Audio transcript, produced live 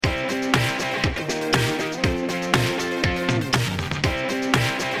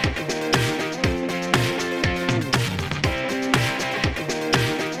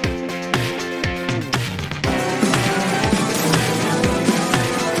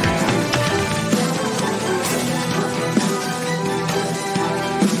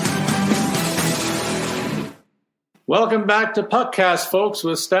Welcome back to Puckcast, folks,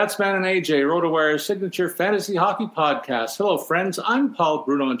 with Statsman and AJ, RotoWire's signature fantasy hockey podcast. Hello, friends. I'm Paul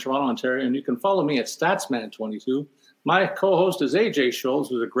Bruno in Toronto, Ontario, and you can follow me at Statsman22. My co-host is AJ Scholz,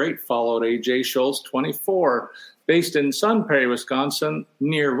 who's a great follow at AJ Scholz24, based in Sun Prairie, Wisconsin,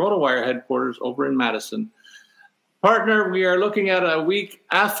 near RotoWire headquarters over in Madison. Partner, we are looking at a week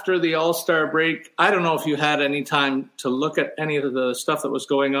after the All-Star break. I don't know if you had any time to look at any of the stuff that was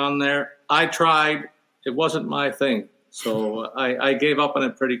going on there. I tried. It wasn't my thing, so I gave up on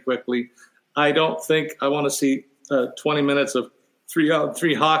it pretty quickly. I don't think I want to see 20 minutes of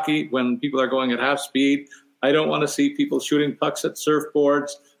 3-on-3 hockey when people are going at half speed. I don't want to see people shooting pucks at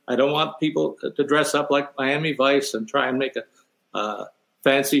surfboards. I don't want people to dress up like Miami Vice and try and make a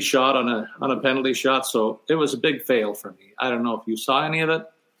fancy shot on a penalty shot. So it was a big fail for me. I don't know if you saw any of it,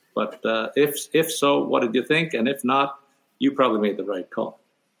 but if so, what did you think? And if not, you probably made the right call.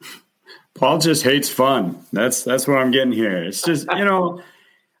 Paul just hates fun. That's what I'm getting here. It's just, I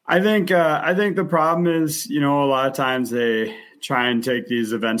think the problem is, a lot of times they try and take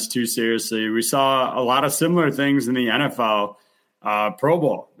these events too seriously. We saw a lot of similar things in the NFL Pro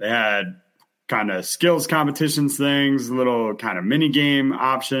Bowl. They had kind of skills competitions things, little kind of mini game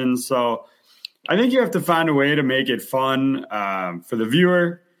options. So I think you have to find a way to make it fun for the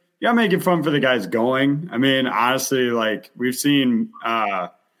viewer. You got to make it fun for the guys going. I mean, honestly, like we've seen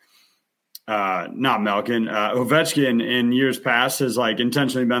Ovechkin in years past has like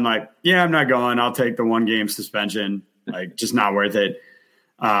intentionally been like, yeah, I'm not going. I'll take the 1 game suspension. Like just not worth it.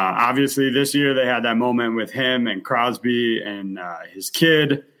 Obviously this year they had that moment with him and Crosby and his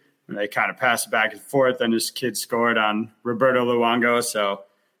kid. And they kind of passed it back and forth and his kid scored on Roberto Luongo. So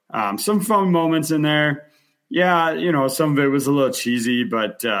some fun moments in there. Yeah, some of it was a little cheesy,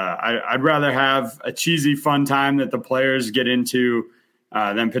 but I'd rather have a cheesy fun time that the players get into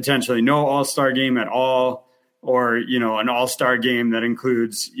than potentially no all-star game at all, or, an all-star game that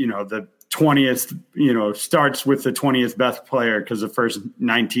includes, the 20th, starts with the 20th best player because the first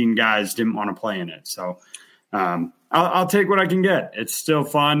 19 guys didn't want to play in it. So I'll take what I can get. It's still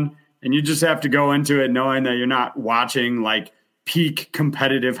fun, and you just have to go into it knowing that you're not watching like peak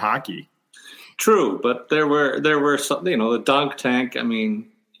competitive hockey. True, but there were some, the dunk tank. I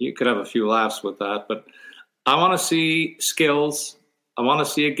mean, you could have a few laughs with that, but I want to see skills. I want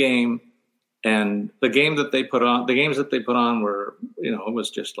to see a game, and the games that they put on were, it was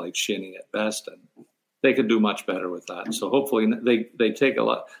just like shinny at best, and they could do much better with that. So hopefully they take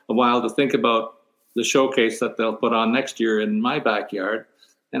a while to think about the showcase that they'll put on next year in my backyard,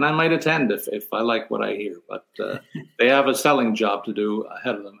 and I might attend if I like what I hear. But they have a selling job to do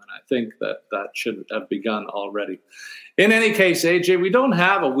ahead of them, and I think that should have begun already. In any case, AJ, we don't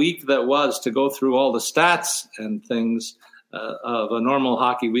have a week that was to go through all the stats and things of a normal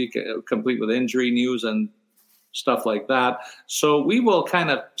hockey week, complete with injury news and stuff like that. So we will kind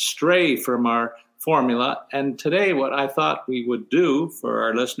of stray from our formula. And today what I thought we would do for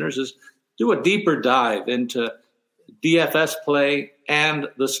our listeners is do a deeper dive into DFS play and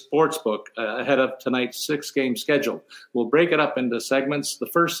the sportsbook ahead of tonight's 6-game schedule. We'll break it up into segments. The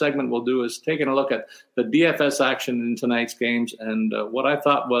first segment we'll do is taking a look at the DFS action in tonight's games. And what I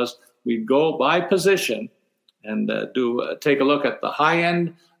thought was we'd go by position and take a look at the high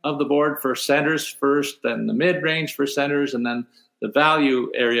end of the board for centers first, then the mid-range for centers, and then the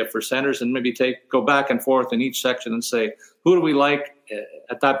value area for centers, and maybe go back and forth in each section and say, who do we like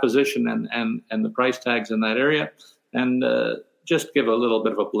at that position and the price tags in that area, and just give a little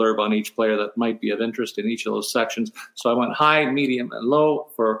bit of a blurb on each player that might be of interest in each of those sections. So I went high, medium, and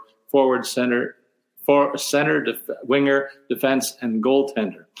low for forward, center, winger, defense, and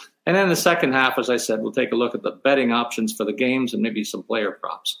goaltender. And then the second half, as I said, we'll take a look at the betting options for the games and maybe some player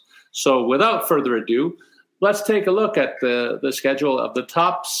props. So without further ado, let's take a look at the schedule of the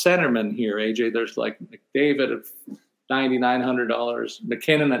top centermen here, AJ. There's like McDavid at $9,900,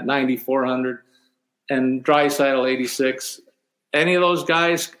 McKinnon at $9,400, and Draisaitl $86. Any of those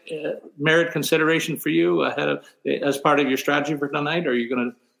guys merit consideration for you as part of your strategy for tonight, or are you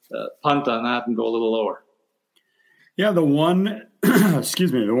going to punt on that and go a little lower? Yeah, the one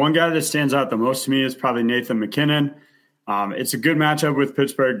guy that stands out the most to me is probably Nathan McKinnon. It's a good matchup with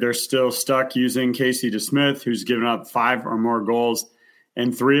Pittsburgh. They're still stuck using Casey DeSmith, who's given up 5 or more goals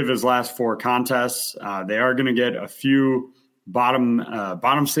in 3 of his last 4 contests. They are going to get a few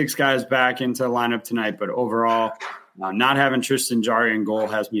bottom 6 guys back into the lineup tonight, but overall, not having Tristan Jarry in goal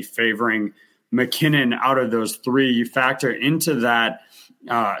has me favoring McKinnon out of those 3. You factor into that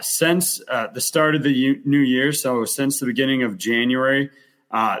since the start of the new year, so since the beginning of January,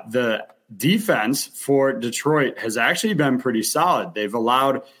 the defense for Detroit has actually been pretty solid. They've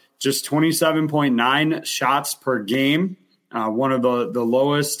allowed just 27.9 shots per game, one of the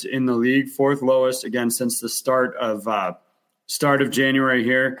lowest in the league, fourth lowest, again, since the start of January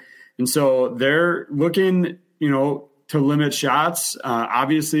here. And so they're looking, to limit shots.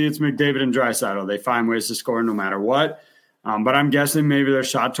 Obviously, it's McDavid and Draisaitl. They find ways to score no matter what. But I'm guessing maybe their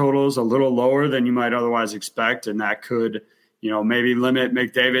shot total is a little lower than you might otherwise expect, and that could, maybe limit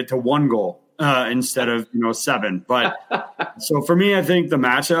McDavid to 1 goal instead of 7. But so for me, I think the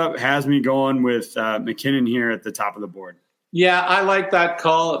matchup has me going with McKinnon here at the top of the board. Yeah, I like that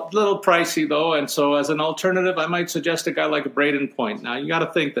call. A little pricey, though. And so as an alternative, I might suggest a guy like Brayden Point. Now, you got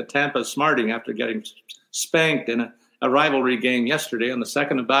to think that Tampa's smarting after getting spanked in a rivalry game yesterday on the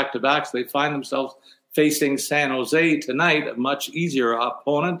second of back-to-backs. They find themselves facing San Jose tonight, a much easier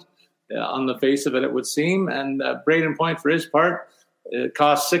opponent on the face of it, it would seem. And Brayden Point, for his part, it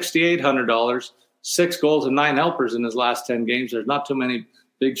cost $6,800, 6 goals and 9 helpers in his last 10 games. There's not too many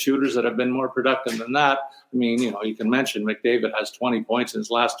big shooters that have been more productive than that. I mean, you can mention McDavid has 20 points in his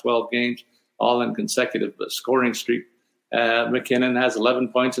last 12 games, all in consecutive scoring streak. McKinnon has 11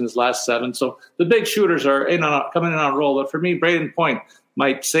 points in his last 7. So the big shooters are coming in on a roll. But for me, Brayden Point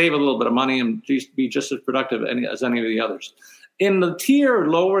might save a little bit of money and be just as productive as any of the others. In the tier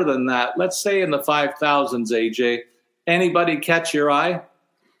lower than that, let's say in the 5,000s, AJ, anybody catch your eye?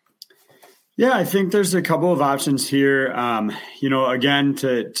 Yeah, I think there's a couple of options here. Again,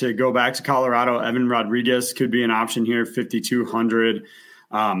 to go back to Colorado, Evan Rodriguez could be an option here, 5,200.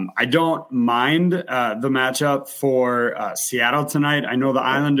 I don't mind the matchup for Seattle tonight. I know the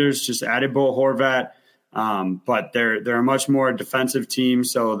Islanders just added Bo Horvat, but they're a much more defensive team.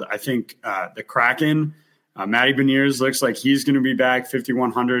 So I think the Kraken, Matty Beniers looks like he's going to be back.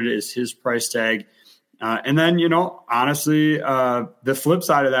 5,100 is his price tag. And then, honestly, the flip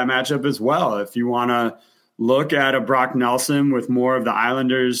side of that matchup as well. If you want to look at a Brock Nelson with more of the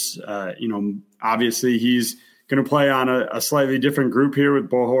Islanders, obviously he's going to play on a slightly different group here with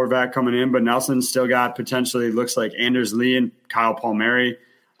Bo Horvat coming in, but Nelson still got potentially looks like Anders Lee and Kyle Palmieri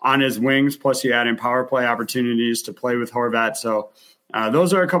on his wings. Plus you add in power play opportunities to play with Horvat. So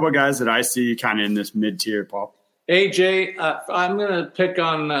those are a couple of guys that I see kind of in this mid-tier, Paul. AJ, I'm going to pick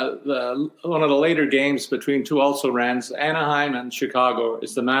on one of the later games between two also-rans. Anaheim and Chicago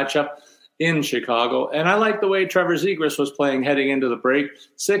is the matchup in Chicago. And I like the way Trevor Zegras was playing heading into the break.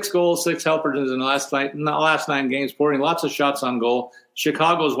 6 goals, 6 helpers in the last 9 games, pouring lots of shots on goal.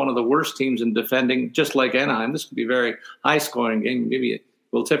 Chicago is one of the worst teams in defending, just like Anaheim. This could be a very high-scoring game. Maybe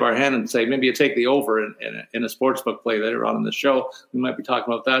we'll tip our hand and say maybe you take the over in a sportsbook play later on in the show. We might be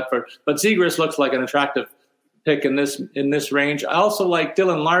talking about that. But Zegras looks like an attractive pick in this range. I also like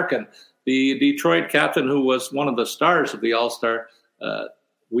Dylan Larkin, the Detroit captain who was one of the stars of the All-Star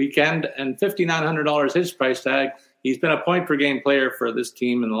weekend, and $5,900 his price tag. He's been a point-per-game player for this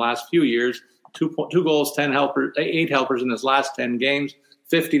team in the last few years. 2 goals, 8 helpers in his last 10 games.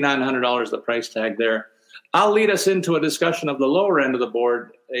 $5,900 the price tag there. I'll lead us into a discussion of the lower end of the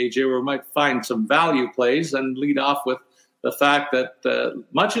board, AJ, where we might find some value plays, and lead off with the fact that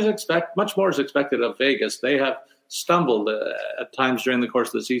much more is expected of Vegas. They have stumbled at times during the course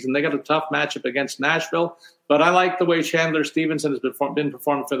of the season. They got a tough matchup against Nashville, but I like the way Chandler Stevenson has been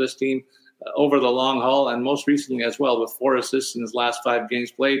performing for this team over the long haul, and most recently as well with 4 assists in his last 5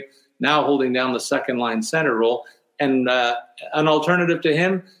 games played, now holding down the second-line center role. And an alternative to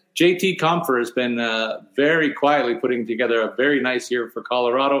him, JT Compher has been very quietly putting together a very nice year for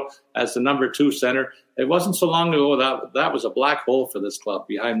Colorado as the number 2 center. It wasn't so long ago that was a black hole for this club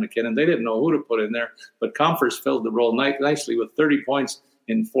behind McKinnon. They didn't know who to put in there, but Compher's filled the role nicely with 30 points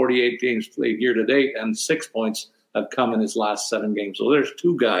in 48 games played year to date, and 6 points have come in his last 7 games. So there's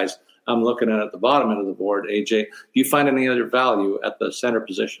 2 guys I'm looking at the bottom end of the board, AJ. Do you find any other value at the center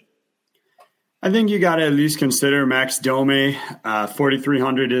position? I think you got to at least consider Max Domi.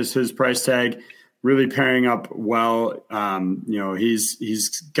 4,300 is his price tag. Really pairing up well.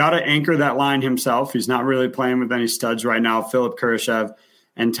 He's got to anchor that line himself. He's not really playing with any studs right now, Philip Kurashev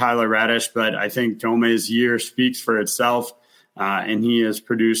and Tyler Radish. But I think Domi's year speaks for itself, and he has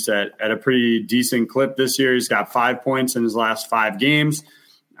produced at a pretty decent clip this year. He's got 5 points in his last 5 games.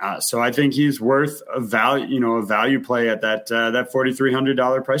 So I think he's worth a value play at that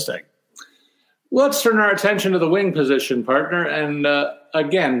 $4,300 price tag. Let's turn our attention to the wing position, partner. And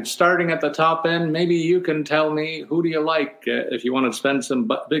again, starting at the top end, maybe you can tell me who do you like if you want to spend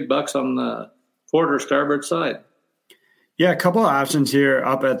some big bucks on the port or starboard side. Yeah, a couple of options here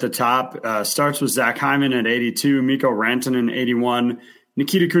up at the top. Starts with Zach Hyman at 82, Mikko Rantanen 81,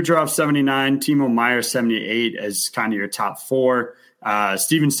 Nikita Kucherov 79, Timo Meier 78 as kind of your top 4.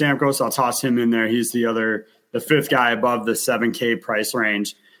 Steven Stamkos, I'll toss him in there. He's the 5th guy above the $7K price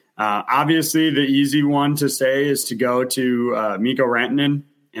range. Obviously, the easy one to say is to go to Mikko Rantanen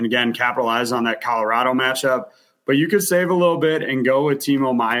and, again, capitalize on that Colorado matchup. But you could save a little bit and go with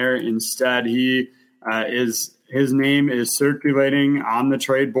Timo Meier instead. His name is circulating on the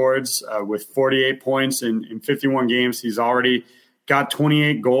trade boards with 48 points in 51 games. He's already got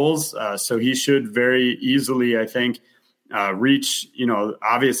 28 goals, so he should very easily, I think, reach,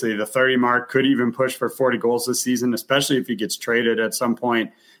 obviously the 30 mark, could even push for 40 goals this season, especially if he gets traded at some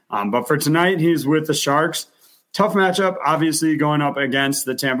point. But for tonight, he's with the Sharks. Tough matchup, obviously, going up against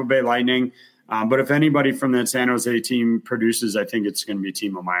the Tampa Bay Lightning. But if anybody from that San Jose team produces, I think it's going to be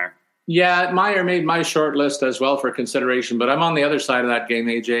Timo Meier. Yeah, Meier made my short list as well for consideration, but I'm on the other side of that game,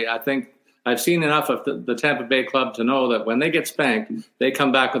 AJ. I think I've seen enough of the Tampa Bay club to know that when they get spanked, they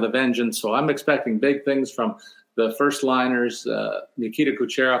come back with a vengeance. So I'm expecting big things from the first liners, Nikita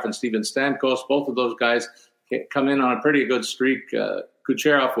Kucherov and Steven Stamkos. Both of those guys come in on a pretty good streak.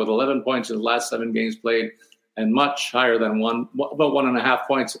 Kucherov with 11 points in the last 7 games played, and much higher than about 1.5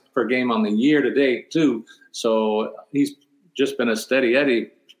 points per game on the year to date, too. So he's just been a steady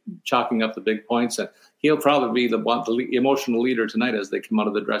Eddie, chalking up the big points. And he'll probably be the emotional leader tonight as they come out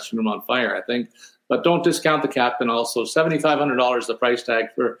of the dressing room on fire, I think. But don't discount the captain also. $7,500 the price tag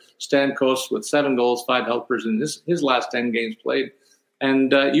for Stamkos with 7 goals, 5 helpers in his last 10 games played.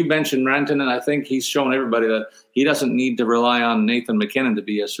 And you mentioned Rantanen, and I think he's shown everybody that he doesn't need to rely on Nathan McKinnon to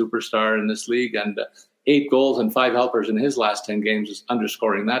be a superstar in this league. And 8 goals and 5 helpers in his last 10 games is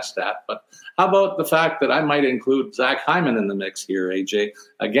underscoring that stat. But how about the fact that I might include Zach Hyman in the mix here, AJ?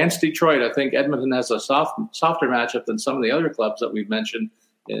 Against Detroit, I think Edmonton has a softer matchup than some of the other clubs that we've mentioned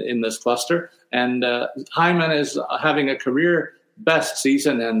in this cluster. And Hyman is having a career best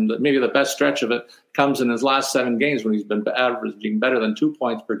season, and maybe the best stretch of it comes in his last 7 games when he's been averaging better than 2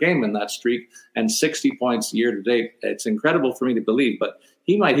 points per game in that streak and 60 points year to date. It's incredible for me to believe, but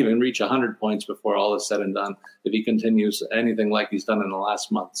he might even reach 100 points before all is said and done if he continues anything like he's done in the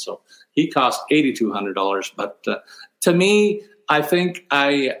last month. So he cost $8,200. But to me, I think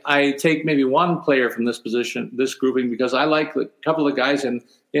I take maybe one player from this position, this grouping, because I like a couple of guys in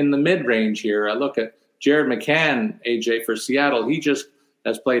the mid-range here. I look at Jared McCann, AJ, for Seattle. He just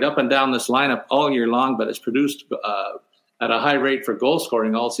has played up and down this lineup all year long, but has produced at a high rate for goal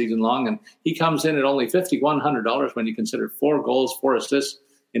scoring all season long. And he comes in at only $5,100 when you consider 4 goals, 4 assists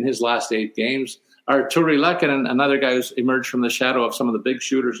in his last 8 games. Artturi Lehkonen, another guy who's emerged from the shadow of some of the big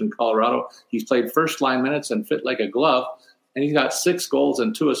shooters in Colorado. He's played first-line minutes and fit like a glove. And he's got 6 goals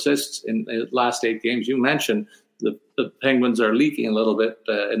and 2 assists in the last 8 games. You mentioned the Penguins are leaking a little bit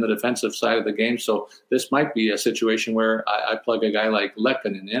in the defensive side of the game. So this might be a situation where I plug a guy like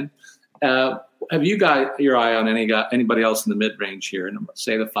Lehkonen in. Have you got your eye on anybody else in the mid-range here, and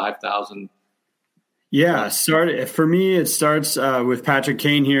say the 5,000? Yeah, for me, it starts with Patrick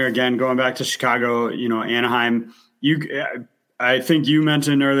Kane here. Again, going back to Chicago, Anaheim. I think you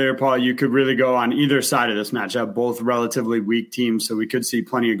mentioned earlier, Paul, you could really go on either side of this matchup, both relatively weak teams, so we could see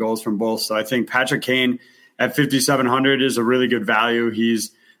plenty of goals from both. So I think Patrick Kane at 5,700 is a really good value. He's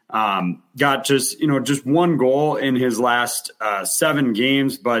got just 1 goal in his last 7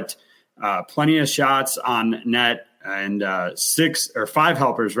 games, but plenty of shots on net and 5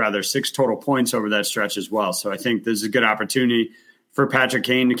 helpers, 6 total points over that stretch as well. So I think this is a good opportunity for Patrick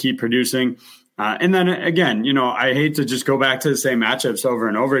Kane to keep producing. And then again, I hate to just go back to the same matchups over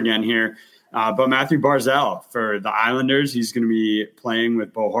and over again here, but Matthew Barzal for the Islanders, he's going to be playing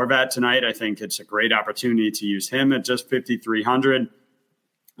with Bo Horvat tonight. I think it's a great opportunity to use him at just 5,300.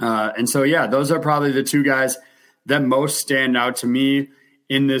 And so, yeah, those are probably the 2 guys that most stand out to me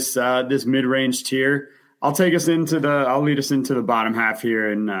in this mid-range tier. I'll lead us into the bottom half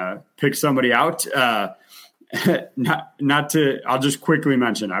here and pick somebody out. I'll just quickly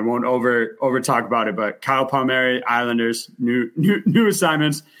mention, I won't over talk about it, but Kyle Palmieri, Islanders, new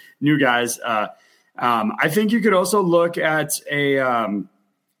assignments, new guys. I think you could also look at a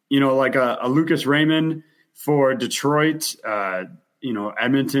Lucas Raymond for Detroit.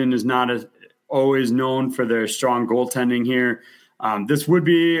 Edmonton is not always known for their strong goaltending here. This would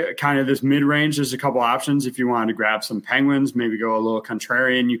be kind of this mid-range. There's a couple options if you wanted to grab some Penguins, maybe go a little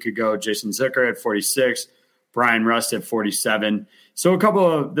contrarian. You could go Jason Zucker at 46, Brian Rust at 47. So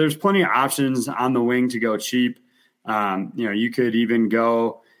there's plenty of options on the wing to go cheap. You could even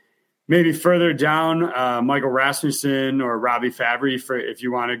go maybe further down, Michael Rasmussen or Robbie Fabry if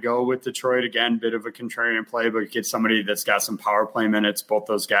you want to go with Detroit. Again, bit of a contrarian play, but get somebody that's got some power play minutes, both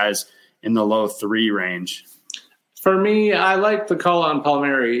those guys in the low 3 range. For me, I like the call on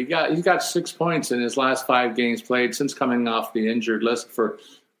Palmieri. He got 6 points in his last 5 games played since coming off the injured list for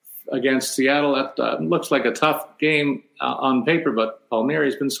against Seattle. That looks like a tough game on paper, but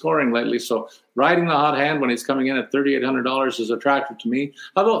Palmieri's been scoring lately. So riding the hot hand when he's coming in at $3,800 is attractive to me.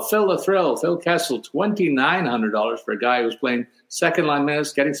 How about Phil the Thrill? Phil Kessel, $2,900 for a guy who's playing second-line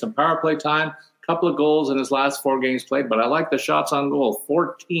minutes, getting some power play time, a couple of goals in his last 4 games played. But I like the shots on goal,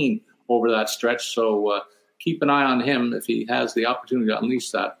 14 over that stretch. So keep an eye on him if he has the opportunity to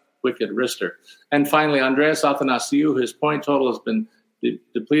unleash that wicked wrister. And finally, Andreas Athanasiou, his point total has been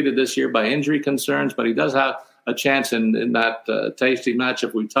depleted this year by injury concerns, but he does have a chance in that tasty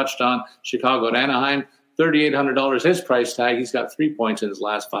matchup we touched on, Chicago at Anaheim. $3,800 his price tag. He's got 3 points in his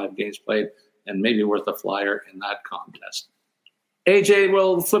last 5 games played and maybe worth a flyer in that contest. AJ,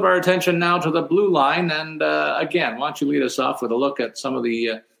 will flip our attention now to the blue line. And again, why don't you lead us off with a look at some of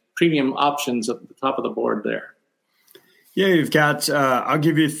the premium options at the top of the board there? Yeah, you've got, I'll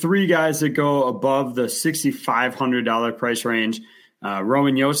give you 3 guys that go above the $6,500 price range.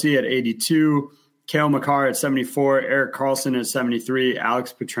 Roman Josi at 82, Cale Makar at 74, Erik Karlsson at 73,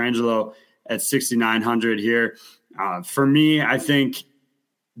 Alex Pietrangelo at 6,900 here. For me, I think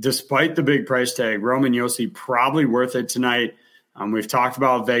despite the big price tag, Roman Josi probably worth it tonight. We've talked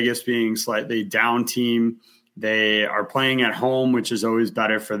about Vegas being slightly down team. They are playing at home, which is always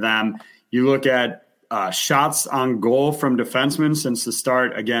better for them. You look at shots on goal from defensemen since the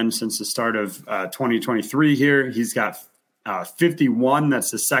start of 2023 here. He's got 51.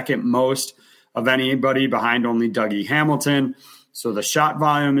 That's the second most of anybody, behind only Dougie Hamilton. So the shot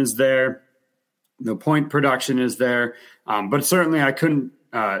volume is there. The point production is there. But certainly I couldn't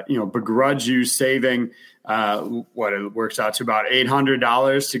begrudge you saving what it works out to about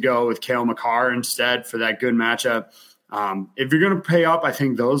 $800 to go with Cale Makar instead for that good matchup. If you're going to pay up, I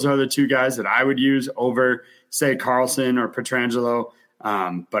think those are the 2 guys that I would use over, say, Karlsson or Pietrangelo.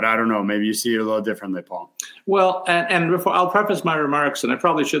 But I don't know. Maybe you see it a little differently, Paul. Well, and before I'll preface my remarks, and I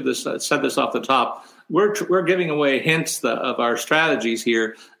probably should said this off the top. We're giving away hints of our strategies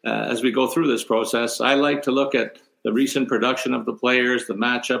here as we go through this process. I like to look at the recent production of the players, the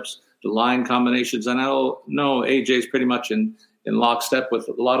matchups, the line combinations, and I'll know AJ's pretty much in lockstep with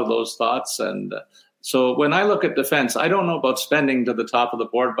a lot of those thoughts. And so when I look at defense, I don't know about spending to the top of the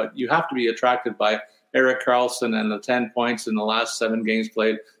board, but you have to be attracted by Erik Karlsson and the 10 points in the last 7 games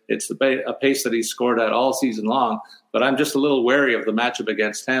played. It's a pace that he's scored at all season long, but I'm just a little wary of the matchup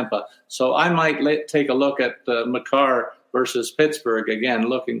against Tampa. So I might take a look at Makar versus Pittsburgh, again,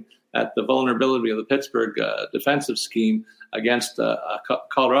 looking at the vulnerability of the Pittsburgh defensive scheme against a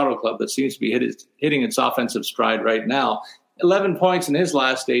Colorado club that seems to be hitting its offensive stride right now. 11 points in his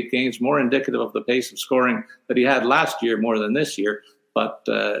last 8 games, more indicative of the pace of scoring that he had last year more than this year. But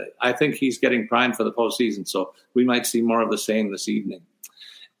I think he's getting primed for the postseason, so we might see more of the same this evening.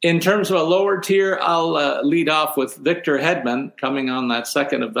 In terms of a lower tier, I'll lead off with Victor Hedman coming on that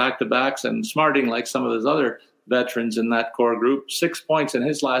second of back-to-backs and smarting like some of his other veterans in that core group. 6 points in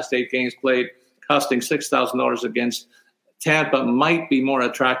his last 8 games played, costing $6,000 against Tampa. Might be more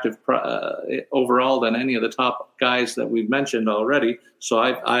attractive overall than any of the top guys that we've mentioned already. So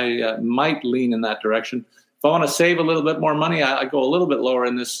I might lean in that direction. If I want to save a little bit more money, I go a little bit lower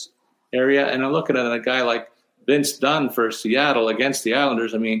in this area, and I'm looking at a guy like Vince Dunn for Seattle against the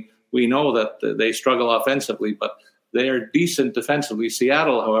Islanders. I mean, we know that they struggle offensively, but they are decent defensively.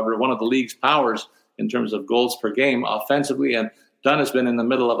 Seattle, however, one of the league's powers in terms of goals per game offensively, and Dunn has been in the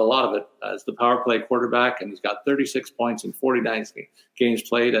middle of a lot of it as the power play quarterback, and he's got 36 points in 49 games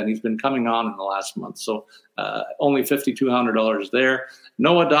played, and he's been coming on in the last month. So only $5,200 there.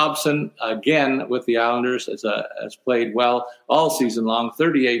 Noah Dobson, again with the Islanders, has played well all season long,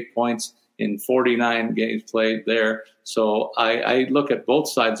 38 points in 49 games played there. So I look at both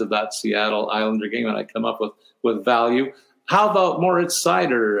sides of that Seattle Islander game, and I come up with value. How about Moritz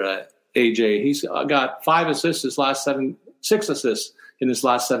Seider, AJ? He's got 5 assists his last 6 assists in his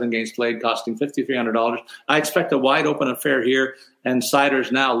last 7 games played, costing $5,300. I expect a wide open affair here, and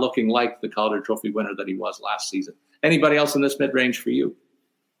Seider's now looking like the Calder Trophy winner that he was last season. Anybody else in this mid-range for you?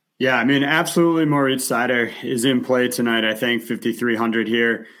 Yeah, I mean, absolutely Moritz Seider is in play tonight, I think, $5,300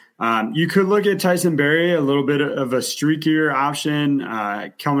 here. You could look at Tyson Barrie, a little bit of a streakier option,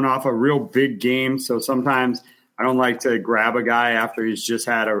 coming off a real big game. So sometimes I don't like to grab a guy after he's just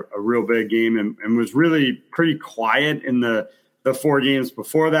had a real big game and was really pretty quiet in the 4 games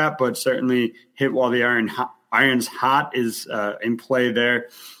before that, but certainly hit while the iron's hot is in play there.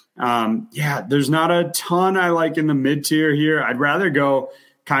 There's not a ton I like in the mid-tier here. I'd rather go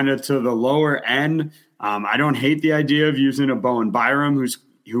kind of to the lower end. I don't hate the idea of using a Bowen Byram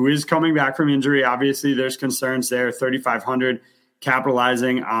who is coming back from injury. Obviously, there's concerns there. 3,500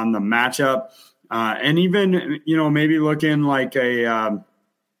 capitalizing on the matchup. And even, maybe looking like a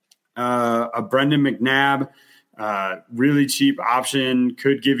a Brendan McNabb, really cheap option,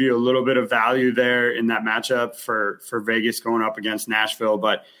 could give you a little bit of value there in that matchup for Vegas going up against Nashville.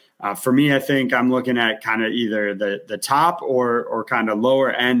 But for me, I think I'm looking at kind of either the top or kind of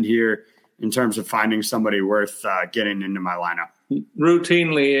lower end here in terms of finding somebody worth getting into my lineup.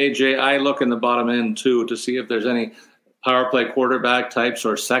 Routinely, AJ, I look in the bottom end too to see if there's any power play quarterback types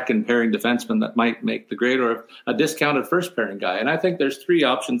or second pairing defensemen that might make the grade, or a discounted first pairing guy. And I think there's three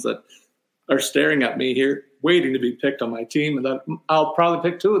options that are staring at me here, waiting to be picked on my team, and that I'll probably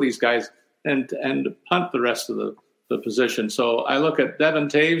pick two of these guys and punt the rest of the position. So I look at Devin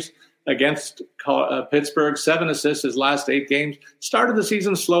Taves against Pittsburgh, 7 assists his last 8 games. Started the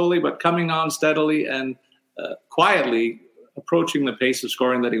season slowly, but coming on steadily and quietly approaching the pace of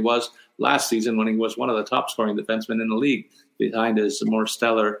scoring that he was last season when he was one of the top scoring defensemen in the league behind his more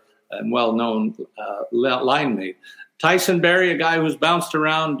stellar and well-known line mate. Tyson Barrie, a guy who's bounced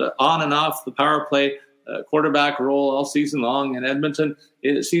around on and off the power play quarterback role all season long in Edmonton.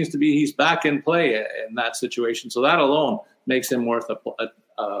 It seems to be he's back in play in that situation. So that alone makes him worth a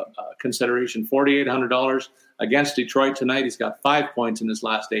consideration. $4,800 against Detroit tonight. He's got 5 points in his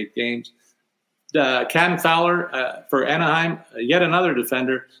last 8 games. Cam Fowler for Anaheim, yet another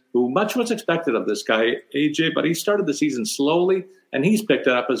defender who much was expected of this guy, AJ, but he started the season slowly, and he's picked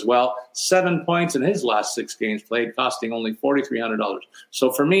it up as well. 7 points in his last 6 games played, costing only $4,300.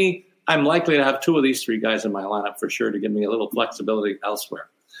 So for me, I'm likely to have 2 of these 3 guys in my lineup for sure to give me a little flexibility elsewhere.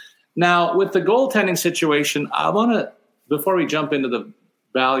 Now, with the goaltending situation, I want to, before we jump into the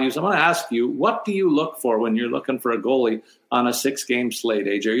values, I want to ask you, what do you look for when you're looking for a goalie on a 6-game slate,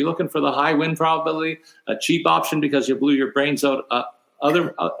 AJ? Are you looking for the high win probability, a cheap option because you blew your brains out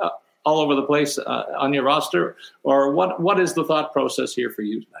all over the place on your roster? Or what is the thought process here for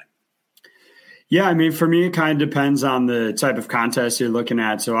you tonight? Yeah, I mean, for me, it kind of depends on the type of contest you're looking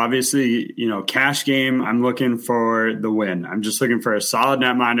at. So obviously, cash game, I'm looking for the win. I'm just looking for a solid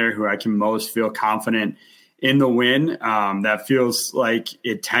netminder who I can most feel confident in the win. That feels like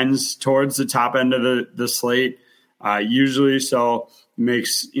it tends towards the top end of the slate usually. So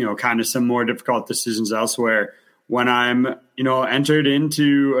makes, kind of some more difficult decisions elsewhere. When I'm, entered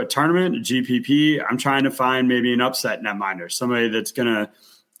into a tournament, a GPP, I'm trying to find maybe an upset netminder, somebody that's going to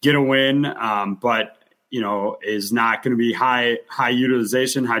get a win, but, is not going to be high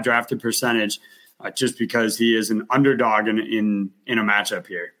utilization, high drafted percentage, just because he is an underdog in a matchup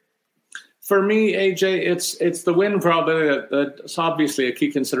here. For me, AJ, it's the win probability that's obviously a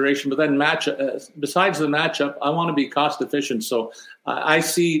key consideration. But then besides the matchup, I want to be cost efficient. So I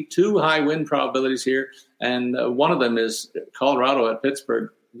see 2 high win probabilities here, and one of them is Colorado at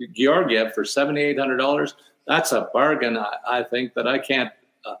Pittsburgh. Georgiev for $7,800. That's a bargain. I think that I can't.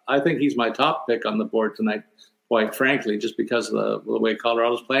 I think he's my top pick on the board tonight, quite frankly, just because of the way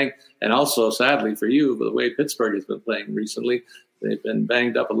Colorado's playing, and also, sadly for you, the way Pittsburgh has been playing recently. They've been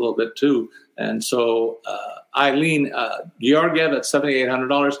banged up a little bit too. And so I lean Georgiev at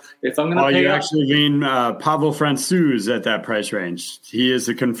 $7,800. If I'm going to pay, you actually lean Pavel Francouz at that price range. He is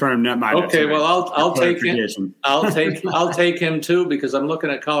a confirmed netminder. Okay, well I'll take him. I'll take him too, because I'm looking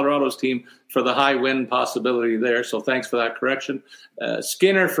at Colorado's team for the high win possibility there. So thanks for that correction.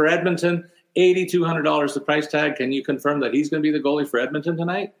 Skinner for Edmonton, $8,200 the price tag. Can you confirm that he's going to be the goalie for Edmonton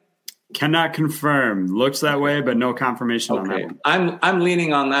tonight? Cannot confirm. Looks that way, but no confirmation on that one. I'm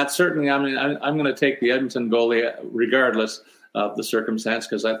leaning on that. Certainly, I'm going to take the Edmonton goalie regardless of the circumstance,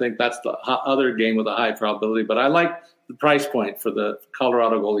 because I think that's the other game with a high probability. But I like the price point for the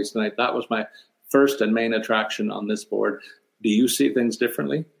Colorado goalies tonight. That was my first and main attraction on this board. Do you see things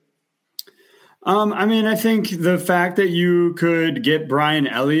differently? I think the fact that you could get Brian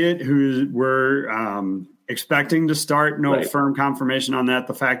Elliott, who we're expecting to start, no firm confirmation on that.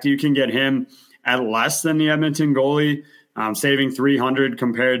 The fact that you can get him at less than the Edmonton goalie, saving $300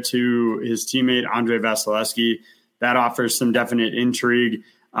 compared to his teammate Andrei Vasilevsky, that offers some definite intrigue.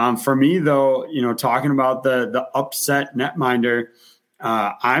 For me, though, talking about the upset netminder,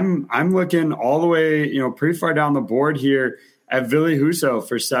 I'm looking all the way, pretty far down the board here at Ville Husso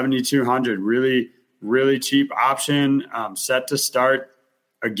for $7,200. Really, really cheap option, set to start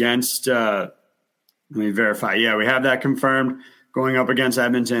against. Let me verify. Yeah, we have that confirmed going up against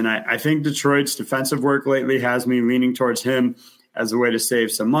Edmonton. I think Detroit's defensive work lately has me leaning towards him as a way to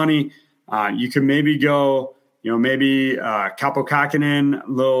save some money. You could maybe go, Kaapo Kähkönen, a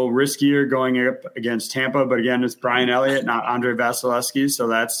little riskier going up against Tampa. But again, it's Brian Elliott, not Andrei Vasilevsky. So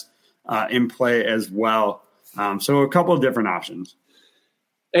that's in play as well. So a couple of different options.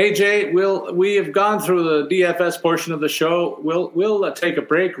 AJ, we have gone through the DFS portion of the show. We'll take a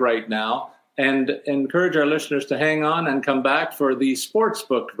break right now. and encourage our listeners to hang on and come back for the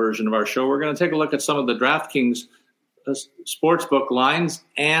sportsbook version of our show. We're going to take a look at some of the DraftKings sportsbook lines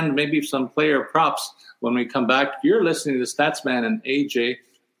and maybe some player props when we come back. You're listening to Statsman and AJ,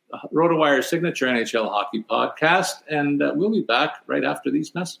 RotoWire signature NHL hockey podcast, and we'll be back right after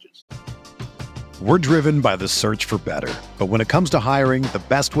these messages. We're driven by the search for better. But when it comes to hiring, the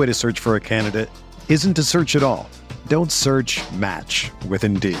best way to search for a candidate isn't to search at all. Don't search, match with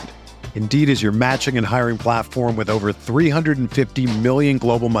Indeed. Indeed is your matching and hiring platform with over 350 million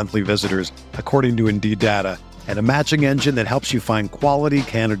global monthly visitors, according to Indeed data, and a matching engine that helps you find quality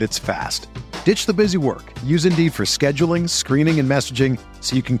candidates fast. Ditch the busy work. Use Indeed for scheduling, screening, and messaging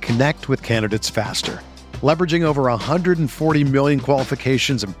so you can connect with candidates faster. Leveraging over 140 million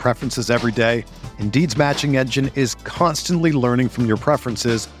qualifications and preferences every day, Indeed's matching engine is constantly learning from your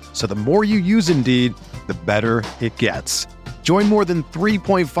preferences, so the more you use Indeed, the better it gets. Join more than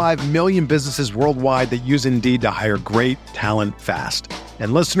 3.5 million businesses worldwide that use Indeed to hire great talent fast.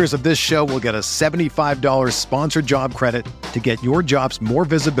 And listeners of this show will get a $75 sponsored job credit to get your jobs more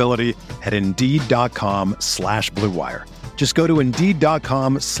visibility at Indeed.com/Blue Wire. Just go to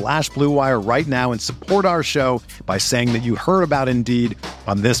Indeed.com/Blue Wire right now and support our show by saying that you heard about Indeed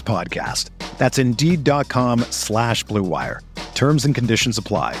on this podcast. That's Indeed.com/Blue Wire. Terms and conditions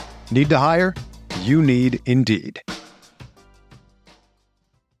apply. Need to hire? You need Indeed.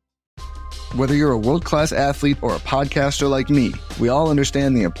 Whether you're a world-class athlete or a podcaster like me, we all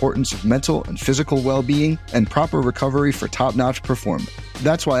understand the importance of mental and physical well-being and proper recovery for top-notch performance.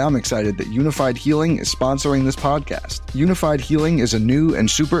 That's why I'm excited that Unified Healing is sponsoring this podcast. Unified Healing is a new and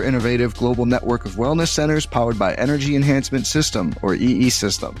super innovative global network of wellness centers powered by Energy Enhancement System, or EE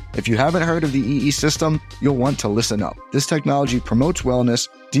System. If you haven't heard of the EE System, you'll want to listen up. This technology promotes wellness,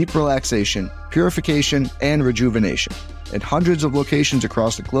 deep relaxation, purification, and rejuvenation. At hundreds of locations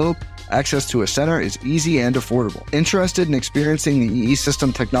across the globe, access to a center is easy and affordable. Interested in experiencing the EE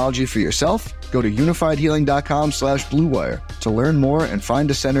System technology for yourself? Go to unifiedhealing.com/Blue Wire to learn more and find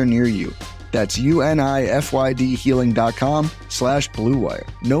a center near you. That's UNIFYDhealing.com/Blue Wire.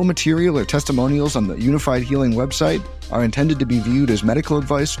 No material or testimonials on the Unified Healing website are intended to be viewed as medical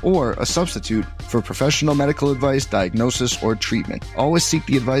advice or a substitute for professional medical advice, diagnosis, or treatment. Always seek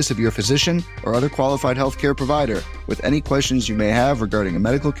the advice of your physician or other qualified healthcare provider with any questions you may have regarding a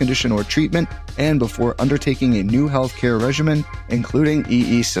medical condition or treatment and before undertaking a new healthcare regimen, including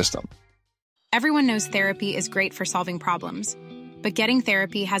EE System. Everyone knows therapy is great for solving problems, but getting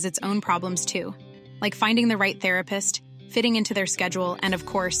therapy has its own problems too, like finding the right therapist, fitting into their schedule, and of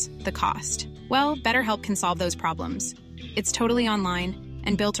course, the cost. Well, BetterHelp can solve those problems. It's totally online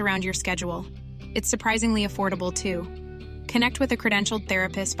and built around your schedule. It's surprisingly affordable too. Connect with a credentialed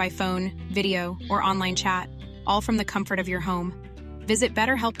therapist by phone, video, or online chat, all from the comfort of your home. Visit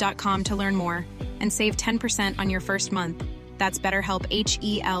BetterHelp.com to learn more and save 10% on your first month. That's BetterHelp,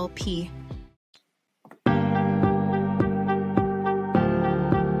 H-E-L-P.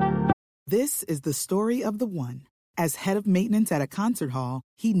 This is the story of the one. As head of maintenance at a concert hall,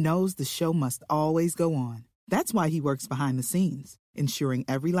 he knows the show must always go on. That's why he works behind the scenes, ensuring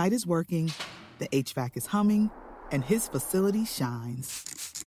every light is working, the HVAC is humming, and his facility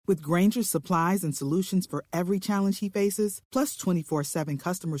shines. With Grainger's supplies and solutions for every challenge he faces, plus 24/7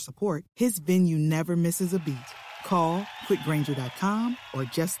 customer support, his venue never misses a beat. Call quickgrainger.com or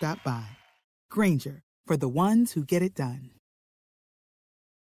just stop by. Grainger, for the ones who get it done.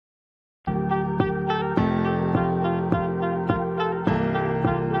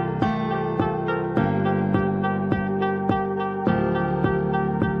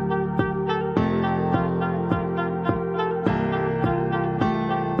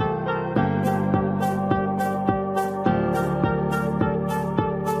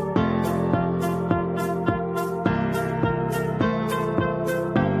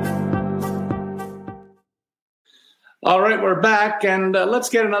 All right, we're back, and let's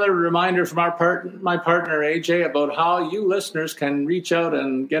get another reminder from my partner, AJ, about how you listeners can reach out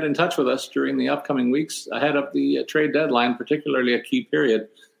and get in touch with us during the upcoming weeks ahead of the trade deadline, particularly a key period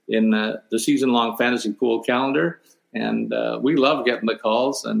in the season-long fantasy pool calendar. And we love getting the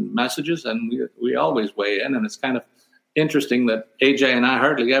calls and messages, and we always weigh in, and it's kind of interesting that AJ and I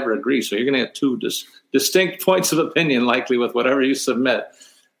hardly ever agree, so you're going to get two distinct points of opinion, likely, with whatever you submit.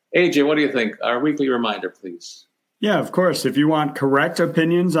 AJ, what do you think? Our weekly reminder, please. Yeah, of course. If you want correct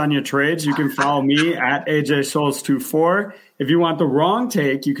opinions on your trades, you can follow me at AJSouls24. If you want the wrong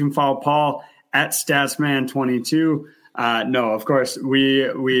take, you can follow Paul at Statsman22. No, of course,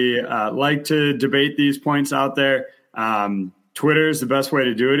 we like to debate these points out there. Twitter is the best way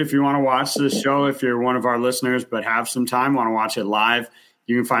to do it. If you want to watch this show, if you're one of our listeners but have some time, want to watch it live,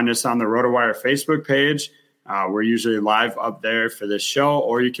 You can find us on the RotoWire Facebook page. We're usually live up there for this show,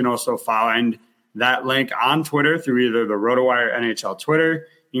 or you can also find that link on Twitter through either the RotoWire NHL Twitter.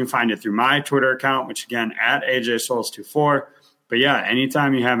 You can find it through my Twitter account, which again, at AJSouls24. But yeah,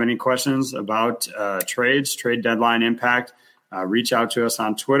 anytime you have any questions about trades, trade deadline impact, reach out to us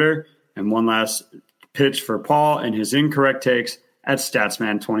on Twitter. And one last pitch for Paul and his incorrect takes at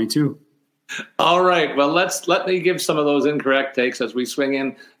Statsman22. All right. Well, let me give some of those incorrect takes as we swing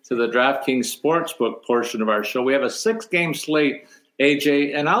in to the DraftKings Sportsbook portion of our show. We have a 6-game slate,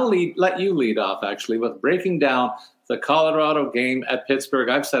 AJ, and I'll let you lead off, actually, with breaking down the Colorado game at Pittsburgh.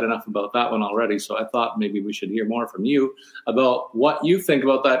 I've said enough about that one already, so I thought maybe we should hear more from you about what you think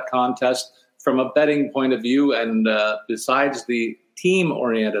about that contest from a betting point of view. And besides the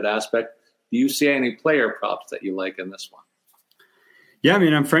team-oriented aspect, do you see any player props that you like in this one? Yeah, I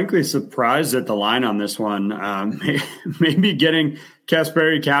mean, I'm frankly surprised at the line on this one. Maybe getting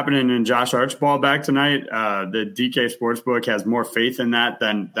Kasperi Kapanen and Josh Archibald back tonight. The DK Sportsbook has more faith in that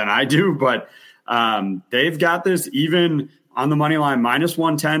than I do, but they've got this even on the money line, minus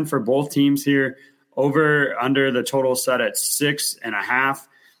 110 for both teams here, over under the total set at 6.5.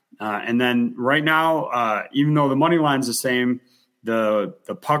 And then right now, even though the money line's the same, the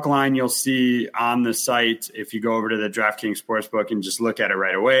puck line you'll see on the site, if you go over to the DraftKings Sportsbook and just look at it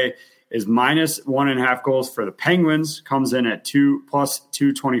right away, is minus 1.5 goals for the Penguins, comes in at plus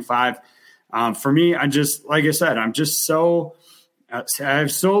 225. For me, I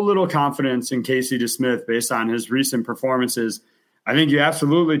have so little confidence in Casey DeSmith based on his recent performances. I think you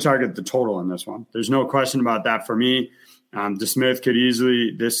absolutely target the total in this one. There's no question about that for me. DeSmith could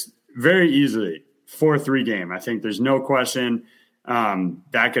very easily 4-3 game. I think there's no question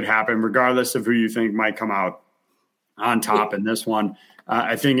that could happen regardless of who you think might come out on top in this one.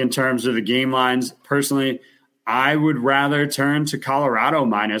 I think in terms of the game lines, personally, I would rather turn to Colorado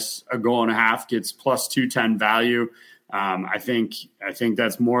minus 1.5 goals, gets plus 210 value. I think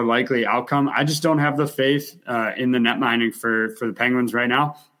that's more likely outcome. I just don't have the faith in the net mining for the Penguins right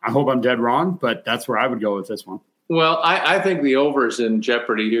now. I hope I'm dead wrong, but that's where I would go with this one. Well, I think the over is in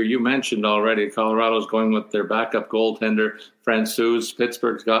jeopardy here. You mentioned already Colorado's going with their backup goaltender, Francouz.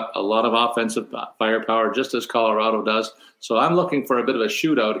 Pittsburgh's got a lot of offensive firepower, just as Colorado does. So I'm looking for a bit of a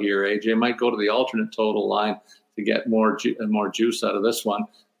shootout here, AJ. Might go to the alternate total line to get more juice out of this one,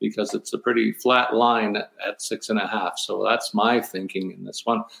 because it's a pretty flat line at 6.5. So that's my thinking in this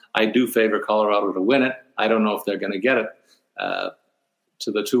one. I do favor Colorado to win it. I don't know if they're going to get it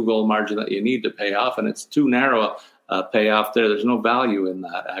to the 2-goal margin that you need to pay off, and it's too narrow a payoff there. There's no value in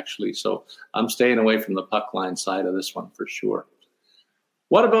that, actually. So I'm staying away from the puck line side of this one for sure.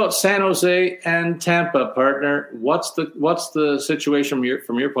 What about San Jose and Tampa, partner? What's the situation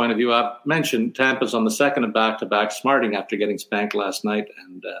from your point of view? I've mentioned Tampa's on the second of back-to-back, smarting after getting spanked last night,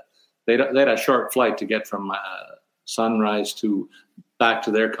 and they had a short flight to get from Sunrise to back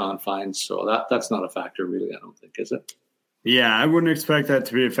to their confines. So that's not a factor, really, I don't think, is it? Yeah, I wouldn't expect that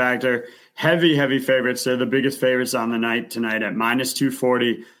to be a factor. Heavy favorites. They're the biggest favorites on the night tonight at minus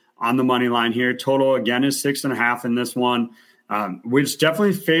 240 on the money line here. Total, again, is 6.5 in this one, which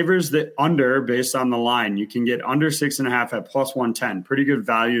definitely favors the under based on the line. You can get under 6.5 at plus 110. Pretty good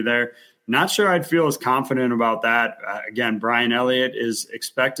value there. Not sure I'd feel as confident about that. Again, Brian Elliott is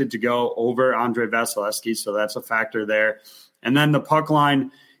expected to go over Andrei Vasilevsky, so that's a factor there. And then the puck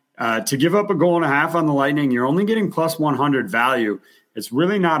line, to give up 1.5 goals on the Lightning, you're only getting plus 100 value. It's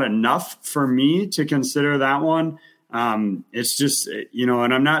really not enough for me to consider that one. It's just,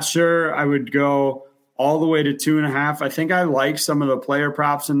 and I'm not sure I would go all the way to 2.5. I think I like some of the player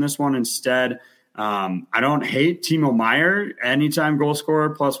props in this one instead. I don't hate Timo Meier, anytime goal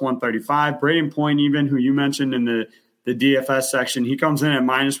scorer, plus 135. Braden Point, even, who you mentioned in the DFS section, he comes in at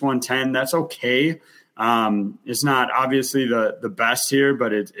minus 110. That's okay. It's not obviously the best here,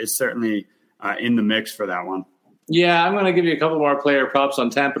 but it's certainly in the mix for that one. Yeah, I'm going to give you a couple more player props on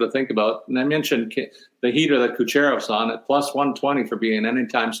Tampa to think about. And I mentioned the heater that Kucherov's on at plus 120 for being an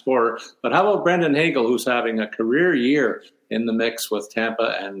anytime scorer. But how about Brendan Hagel, who's having a career year in the mix with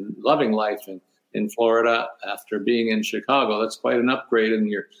Tampa and loving life in Florida after being in Chicago? That's quite an upgrade in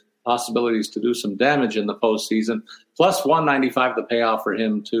your possibilities to do some damage in the postseason. Plus 195 the payoff for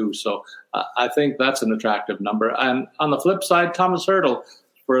him, too. So I think that's an attractive number. And on the flip side, Thomas Hertl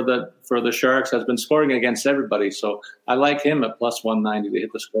for the Sharks has been scoring against everybody. So I like him at plus 190 to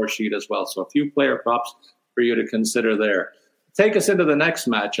hit the score sheet as well. So a few player props for you to consider there. Take us into the next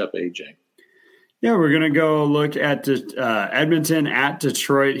matchup, AJ. Yeah, we're going to go look at Edmonton at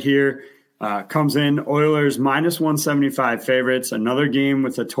Detroit here. Comes in Oilers minus 175 favorites. Another game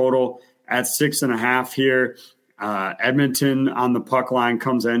with a total at 6.5 here. Edmonton on the puck line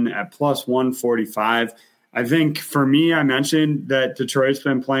comes in at plus 145. I think for me, I mentioned that Detroit's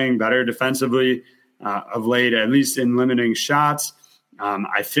been playing better defensively of late, at least in limiting shots.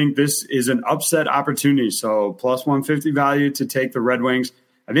 I think this is an upset opportunity. So plus 150 value to take the Red Wings.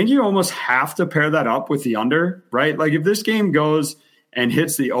 I think you almost have to pair that up with the under, right? Like if this game goes and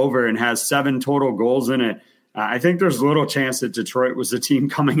hits the over and has 7 total goals in it, I think there's little chance that Detroit was the team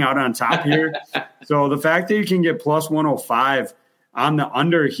coming out on top here. So the fact that you can get plus 105 on the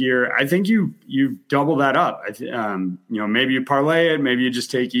under here, I think you double that up. Maybe you parlay it, maybe you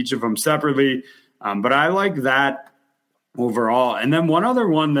just take each of them separately. But I like that overall. And then one other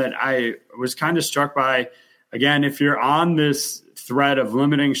one that I was kind of struck by, again, if you're on this thread of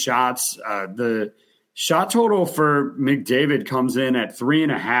limiting shots, the shot total for McDavid comes in at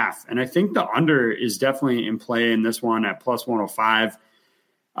 3.5. And I think the under is definitely in play in this one at plus 105.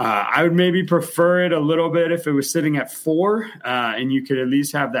 I would maybe prefer it a little bit if it was sitting at 4 and you could at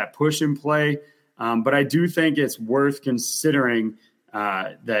least have that push in play. But I do think it's worth considering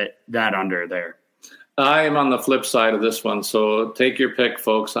that under there. I am on the flip side of this one, so take your pick,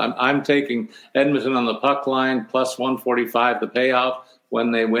 folks. I'm taking Edmonton on the puck line, plus 145, the payoff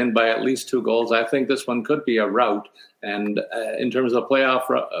when they win by at least 2 goals. I think this one could be a rout. And in terms of playoff,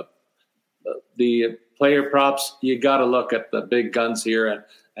 the player props, you got to look at the big guns here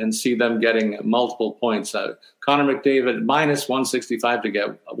and see them getting multiple points. Connor McDavid, minus 165 to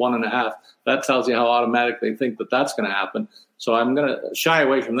get 1.5. That tells you how automatic they think that that's going to happen. So I'm going to shy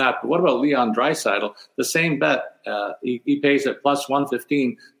away from that. But what about Leon Draisaitl? The same bet. He pays at plus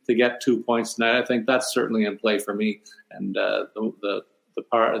 115 to get 2 points tonight. I think that's certainly in play for me. And the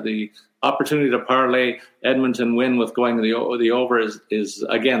opportunity to parlay Edmonton win with going to the over is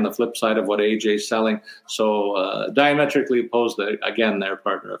again the flip side of what AJ's selling. So diametrically opposed again their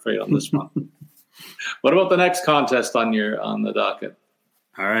partner, afraid on this one. What about the next contest on the docket?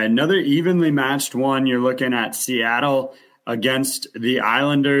 All right, another evenly matched one. You're looking at Seattle against the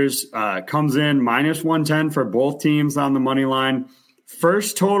Islanders. Comes in minus 110 for both teams on the money line.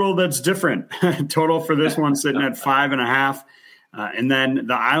 First total that's different. Total for this one sitting at 5.5. And then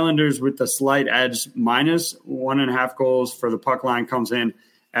the Islanders with the slight edge, minus 1.5 goals for the puck line comes in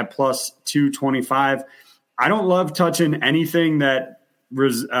at plus 225. I don't love touching anything that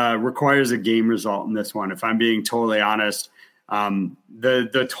requires a game result in this one, if I'm being totally honest.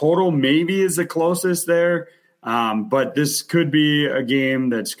 The total maybe is the closest there, but this could be a game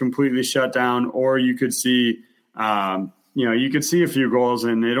that's completely shut down, or you could see you could see a few goals,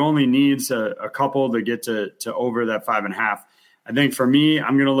 and it only needs a couple to get to over that 5.5. I think for me,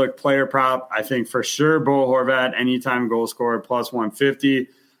 I'm going to look player prop. I think for sure Bo Horvat, anytime goal scorer, plus 150.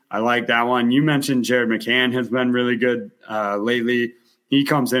 I like that one. You mentioned Jared McCann has been really good lately. He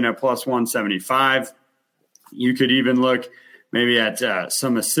comes in at plus 175. You could even look maybe at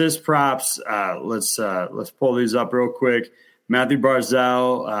some assist props. Let's pull these up real quick. Matthew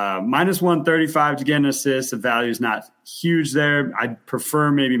Barzal, minus 135 to get an assist. The value is not huge there. I'd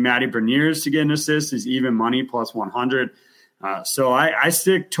prefer maybe Matty Beniers to get an assist. He's even money, plus 100. So I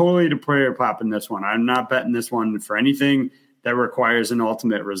stick totally to player prop in this one. I'm not betting this one for anything that requires an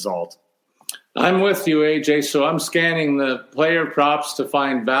ultimate result. I'm with you, AJ. So I'm scanning the player props to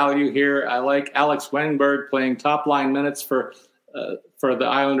find value here. I like Alex Wennberg playing top line minutes for the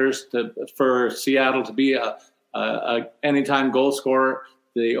Islanders, for Seattle to be a anytime goal scorer.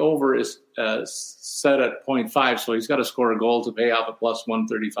 The over is set at 0.5, so he's got to score a goal to pay off at plus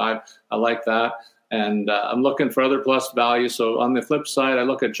 135. I like that. And I'm looking for other plus value. So on the flip side, I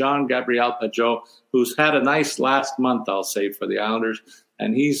look at John Gabriel Pageau, who's had a nice last month, I'll say, for the Islanders.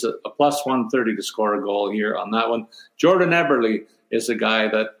 And he's a plus 130 to score a goal here on that one. Jordan Eberle is a guy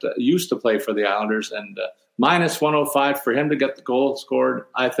that used to play for the Islanders, and minus 105 for him to get the goal scored.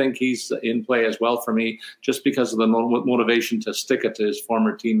 I think he's in play as well for me, just because of the motivation to stick it to his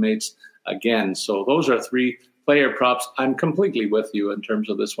former teammates again. So those are 3 player props. I'm completely with you in terms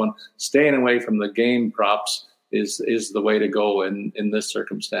of this one. Staying away from the game props is the way to go in this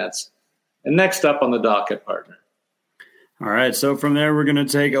circumstance. And next up on the docket, partner. All right, so from there, we're going to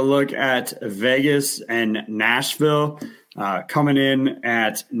take a look at Vegas and Nashville. Coming in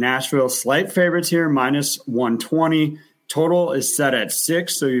at Nashville, slight favorites here, minus 120. Total is set at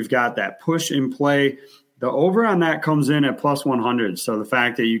 6, so you've got that push in play. The over on that comes in at plus 100. So the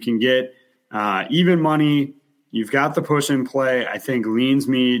fact that you can get even money, you've got the push in play, I think leans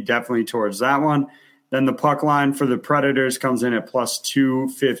me definitely towards that one. Then the puck line for the Predators comes in at plus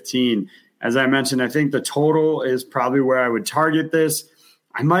 215. As I mentioned, I think the total is probably where I would target this.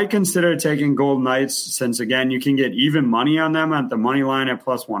 I might consider taking Golden Knights since, again, you can get even money on them at the money line at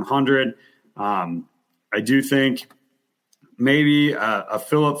plus 100. I do think maybe a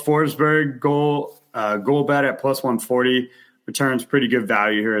Philip Forsberg goal bet at plus 140 returns pretty good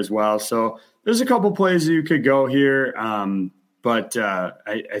value here as well. So there's a couple plays you could go here, but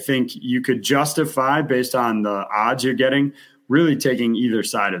I think you could justify, based on the odds you're getting, really taking either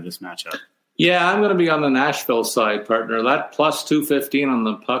side of this matchup. Yeah, I'm going to be on the Nashville side, partner. That plus 215 on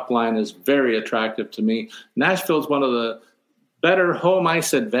the puck line is very attractive to me. Nashville's one of the better home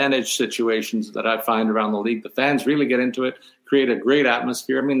ice advantage situations that I find around the league. The fans really get into it, create a great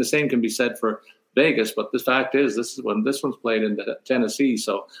atmosphere. I mean, the same can be said for Vegas, but the fact is this one's played in Tennessee.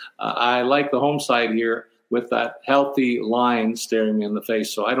 So I like the home side here with that healthy line staring me in the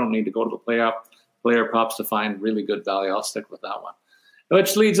face. So I don't need to go to the player props to find really good value. I'll stick with that one.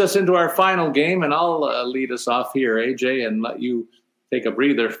 Which leads us into our final game, and I'll lead us off here, AJ, and let you take a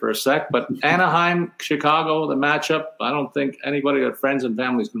breather for a sec. But Anaheim, Chicago, the matchup, I don't think anybody with friends and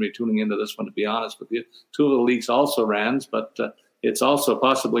family is going to be tuning into this one, to be honest with you. Two of the leagues also rans, but it's also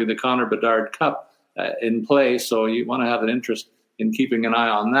possibly the Connor Bedard Cup in play, so you want to have an interest in keeping an eye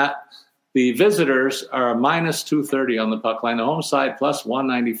on that. The visitors are minus 230 on the puck line. The home side plus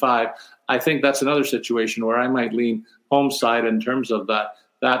 195. I think that's another situation where I might lean home side in terms of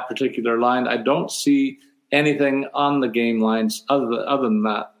that particular line. I don't see anything on the game lines other than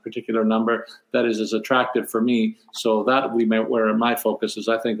that particular number that is as attractive for me. So that we may where my focus is.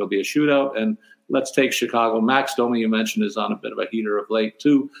 I think it'll be a shootout. And let's take Chicago. Max Domi, you mentioned, is on a bit of a heater of late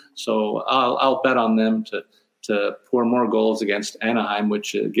too. So I'll bet on them to pour more goals against Anaheim,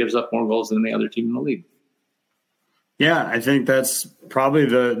 which gives up more goals than any other team in the league. Yeah, I think that's probably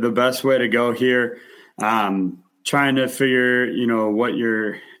the best way to go here. Trying to figure, what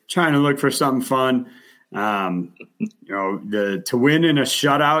you're trying to look for something fun. To win in a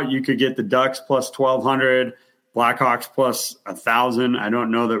shutout, you could get the Ducks plus 1,200, Blackhawks plus 1,000. I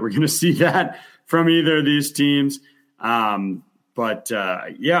don't know that we're going to see that from either of these teams. But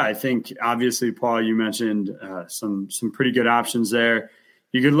I think obviously, Paul, you mentioned some pretty good options there.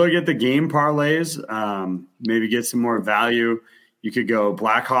 You could look at the game parlays, maybe get some more value. You could go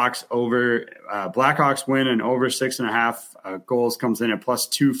Blackhawks win and over 6.5 goals comes in at plus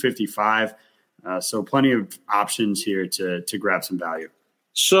 255. So plenty of options here to grab some value.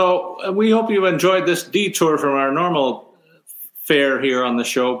 So we hope you enjoyed this detour from our normal fare here on the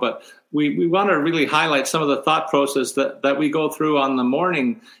show, but we want to really highlight some of the thought process that we go through on the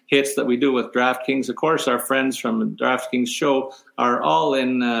morning hits that we do with DraftKings. Of course, our friends from the DraftKings show are all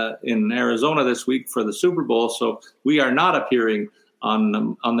in Arizona this week for the Super Bowl, so we are not appearing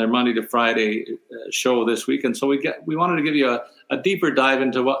on their Monday to Friday show this week, and so we wanted to give you a deeper dive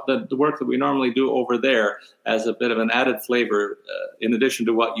into what the work that we normally do over there as a bit of an added flavor, in addition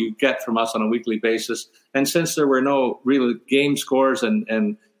to what you get from us on a weekly basis. And since there were no real game scores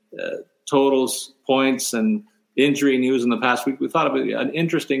and totals, points, and injury news in the past week, we thought it would be an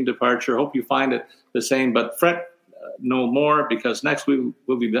interesting departure. Hope you find it the same, but fret no more, because next week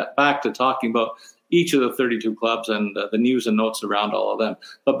we'll be back to talking about each of the 32 clubs and the news and notes around all of them.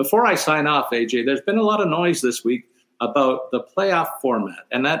 But before I sign off, AJ, there's been a lot of noise this week about the playoff format,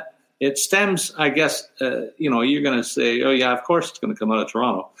 and that it stems, I guess, you're going to say, oh yeah, of course it's going to come out of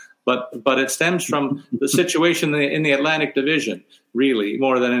Toronto, but it stems from the situation in the Atlantic Division, really,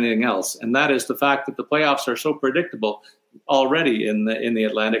 more than anything else. And that is the fact that the playoffs are so predictable already in the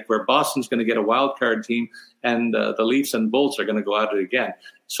Atlantic, where Boston's going to get a wild card team and the Leafs and Bolts are going to go at it again.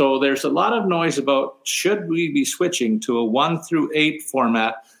 So there's a lot of noise about, should we be switching to a 1-8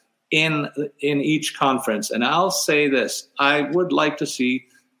 format in each conference? And I'll say this, I would like to see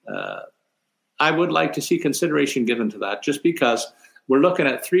consideration given to that, just because we're looking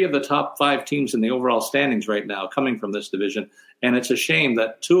at 3 of the top 5 teams in the overall standings right now coming from this division. And it's a shame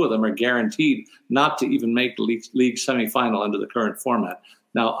that 2 of them are guaranteed not to even make the league semifinal under the current format.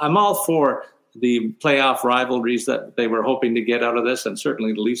 Now, I'm all for the playoff rivalries that they were hoping to get out of this, and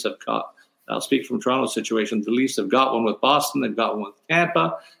certainly the Leafs have got. I'll speak from Toronto's situation. The Leafs have got one with Boston. They've got one with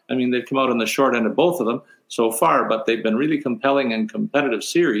Tampa. I mean, they've come out on the short end of both of them so far, but they've been really compelling and competitive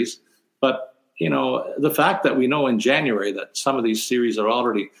series. But, the fact that we know in January that some of these series are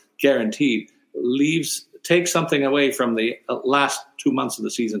already guaranteed takes something away from the last 2 months of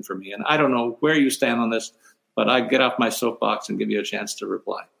the season for me. And I don't know where you stand on this, but I get off my soapbox and give you a chance to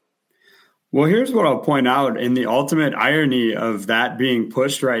reply. Well, here's what I'll point out in the ultimate irony of that being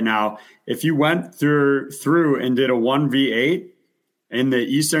pushed right now. If you went through and did a 1v8 in the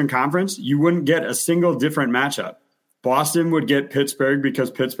Eastern Conference, you wouldn't get a single different matchup. Boston would get Pittsburgh because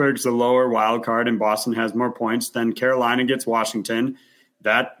Pittsburgh's the lower wild card and Boston has more points. Then Carolina gets Washington.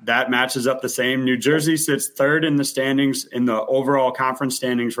 That matches up the same. New Jersey sits third in the standings, in the overall conference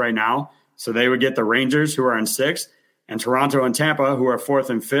standings right now. So they would get the Rangers, who are in 6th, and Toronto and Tampa, who are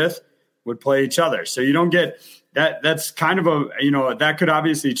 4th and 5th, would play each other. So you don't get that. That's kind of that could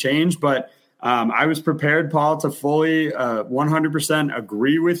obviously change, but I was prepared, Paul, to fully 100%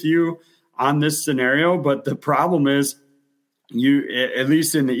 agree with you on this scenario. But the problem is, at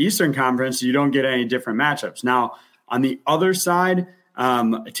least in the Eastern Conference, you don't get any different matchups. Now, on the other side,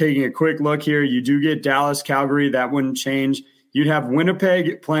 taking a quick look here, you do get Dallas, Calgary. That wouldn't change. You'd have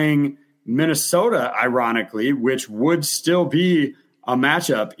Winnipeg playing Minnesota, ironically, which would still be a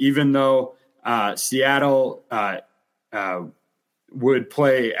matchup, even though Seattle would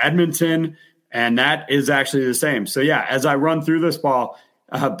play Edmonton, and that is actually the same. So, yeah, as I run through this, Paul,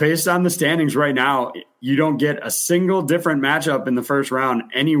 based on the standings right now, you don't get a single different matchup in the first round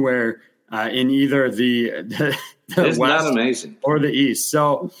anywhere in either the West amazing? Or the East.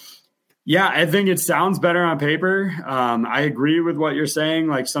 So, yeah, I think it sounds better on paper. I agree with what you're saying.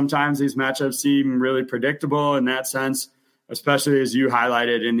 Like, sometimes these matchups seem really predictable in that sense, especially as you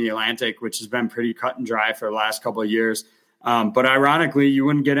highlighted in the Atlantic, which has been pretty cut and dry for the last couple of years. But ironically, you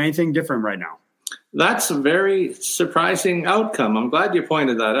wouldn't get anything different right now. That's a very surprising outcome. I'm glad you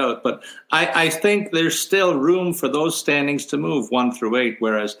pointed that out. But I think there's still room for those standings to move 1 through 8,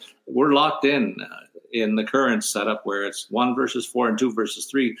 whereas we're locked in the current setup where it's 1 versus 4 and 2 versus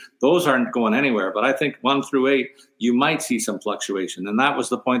 3. Those aren't going anywhere. But I think 1 through 8, you might see some fluctuation. And that was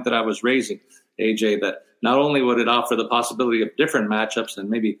the point that I was raising, AJ, that not only would it offer the possibility of different matchups and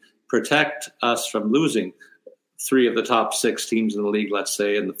maybe protect us from losing 3 of the top 6 teams in the league, let's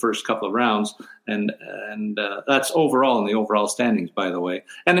say, in the first couple of rounds. And that's overall in the overall standings, by the way.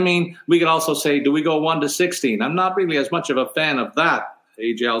 And I mean, we could also say, do we go 1 to 16? I'm not really as much of a fan of that,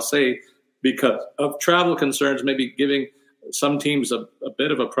 AJ, I'll say, because of travel concerns, maybe giving some teams a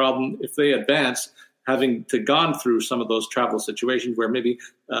bit of a problem if they advance, having to gone through some of those travel situations where maybe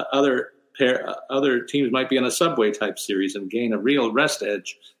other teams might be in a subway type series and gain a real rest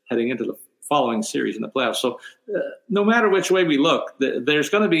edge heading into the following series in the playoffs. So no matter which way we look, there's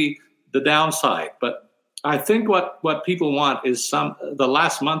going to be the downside. But I think what people want is the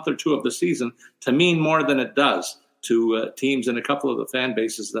last month or 2 of the season to mean more than it does to teams in a couple of the fan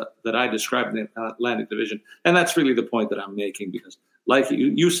bases that I described in the Atlantic Division. And that's really the point that I'm making, because like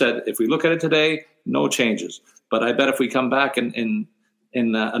you said, if we look at it today, no changes. But I bet if we come back in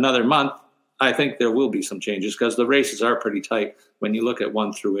another month, I think there will be some changes because the races are pretty tight when you look at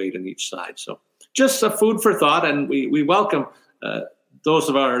 1 through 8 on each side. So just a food for thought, and we welcome those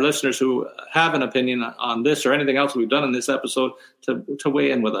of our listeners who have an opinion on this or anything else we've done in this episode to weigh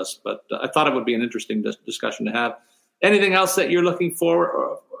in with us. But I thought it would be an interesting discussion to have. Anything else that you're looking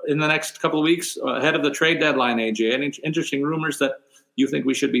for in the next couple of weeks ahead of the trade deadline, AJ? Any interesting rumors that you think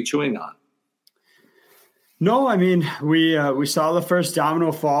we should be chewing on? No, I mean, we saw the first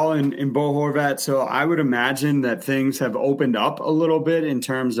domino fall in Bo Horvat, so I would imagine that things have opened up a little bit in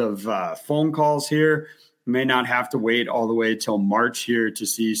terms of phone calls here. We may not have to wait all the way till March here to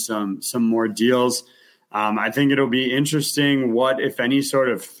see some more deals. I think it'll be interesting what, if any, sort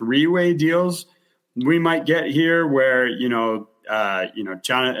of 3-way deals we might get here, where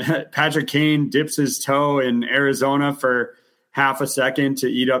Patrick Kane dips his toe in Arizona for half a second to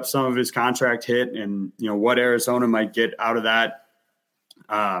eat up some of his contract hit, and what Arizona might get out of that.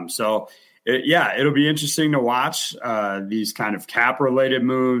 It'll be interesting to watch these kind of cap related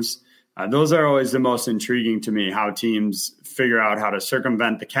moves. Those are always the most intriguing to me, how teams figure out how to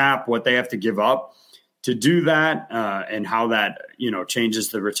circumvent the cap, what they have to give up to do that, and how that changes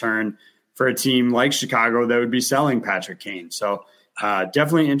the return for a team like Chicago that would be selling Patrick Kane. So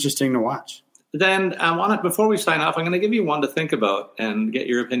definitely interesting to watch. Then before we sign off, I'm going to give you one to think about and get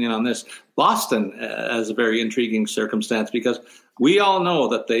your opinion on this. Boston has a very intriguing circumstance, because we all know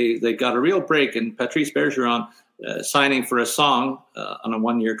that they got a real break in Patrice Bergeron signing for a song on a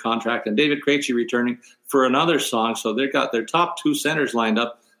 1-year contract, and David Krejci returning for another song. So they've got their top 2 centers lined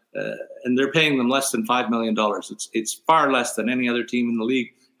up, and they're paying them less than $5 million. It's far less than any other team in the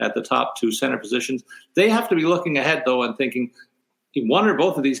league at the top 2 center positions. They have to be looking ahead, though, and thinking, one or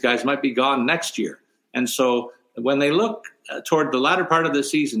both of these guys might be gone next year. And so when they look toward the latter part of the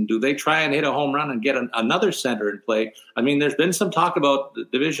season, do they try and hit a home run and get another center in play? I mean, there's been some talk about the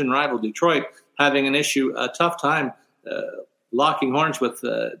division rival Detroit having a tough time locking horns with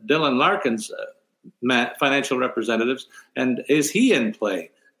Dylan Larkin's financial representatives. And is he in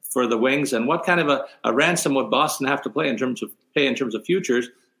play for the Wings? And what kind of a ransom would Boston have to pay in terms of futures,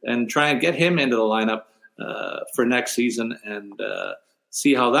 and try and get him into the lineup for next season, and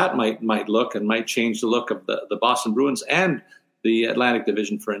see how that might look, and might change the look of the Boston Bruins and the Atlantic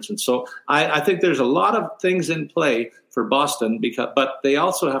Division, for instance. So I think there's a lot of things in play for Boston, but they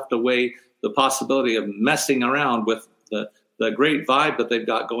also have to weigh the possibility of messing around with the great vibe that they've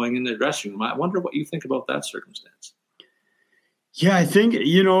got going in their dressing room. I wonder what you think about that circumstance. Yeah, I think,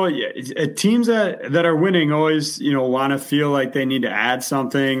 teams that are winning always, want to feel like they need to add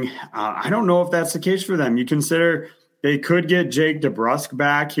something. I don't know if that's the case for them. You consider they could get Jake DeBrusk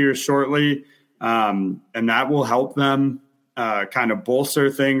back here shortly, and that will help them kind of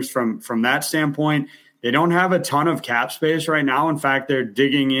bolster things from that standpoint. They don't have a ton of cap space right now. In fact, they're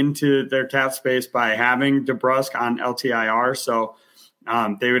digging into their cap space by having DeBrusk on LTIR. So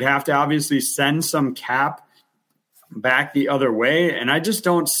they would have to obviously send some cap back the other way. And I just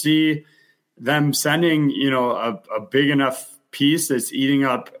don't see them sending, a big enough piece that's eating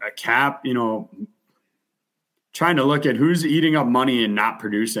up a cap, trying to look at who's eating up money and not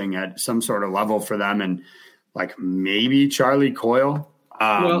producing at some sort of level for them. And like maybe Charlie Coyle.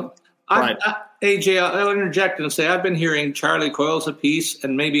 AJ, I'll interject and say I've been hearing Charlie Coyle's a piece,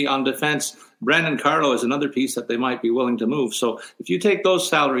 and maybe on defense, Brandon Carlo is another piece that they might be willing to move. So if you take those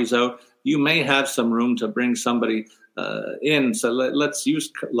salaries out, you may have some room to bring somebody in. So let's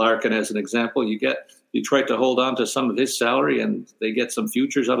use Larkin as an example. You get Detroit to hold on to some of his salary, and they get some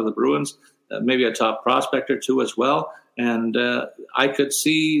futures out of the Bruins, maybe a top prospect or two as well. And I could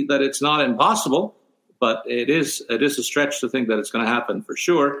see that it's not impossible, but it is a stretch to think that it's going to happen for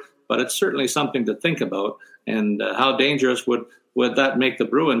sure. But it's certainly something to think about. And how dangerous would that make the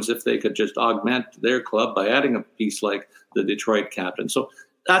Bruins if they could just augment their club by adding a piece like the Detroit captain? So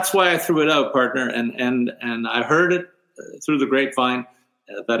that's why I threw it out, partner. And I heard it through the grapevine.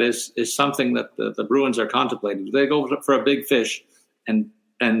 That is something that the Bruins are contemplating. Do they go for a big fish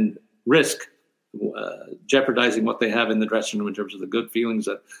and risk jeopardizing what they have in the dressing room in terms of the good feelings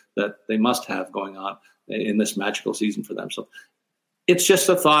that they must have going on in this magical season for them? So it's just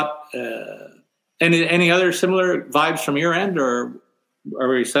a thought. Any other similar vibes from your end, or are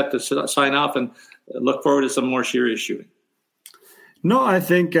we set to sign off and look forward to some more serious shooting? No, I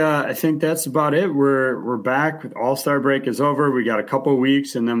think that's about it. We're back. All-Star break is over. We got a couple of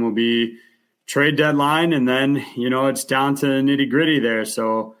weeks, and then we'll be trade deadline, and then it's down to nitty-gritty there.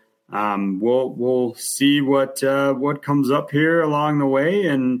 So we'll see what comes up here along the way,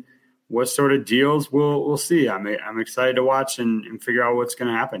 and what sort of deals we'll see. I'm excited to watch and figure out what's going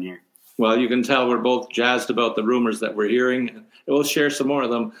to happen here. Well, you can tell we're both jazzed about the rumors that we're hearing. We'll share some more of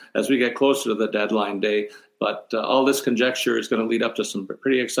them as we get closer to the deadline day. But all this conjecture is going to lead up to some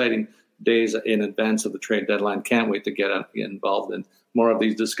pretty exciting days in advance of the trade deadline. Can't wait to get involved in more of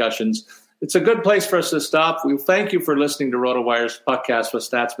these discussions. It's a good place for us to stop. We thank you for listening to RotoWire's podcast with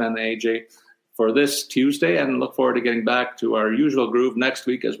Statsman and AJ for this Tuesday, and look forward to getting back to our usual groove next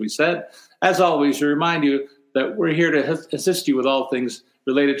week, as we said. As always, to remind you that we're here to assist you with all things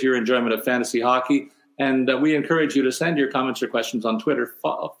related to your enjoyment of fantasy hockey. And we encourage you to send your comments or questions on Twitter.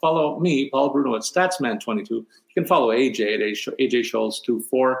 Follow me, Paul Bruno, at Statsman22. You can follow AJ at AJ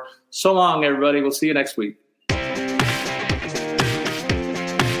Scholes24. So long, everybody. We'll see you next week.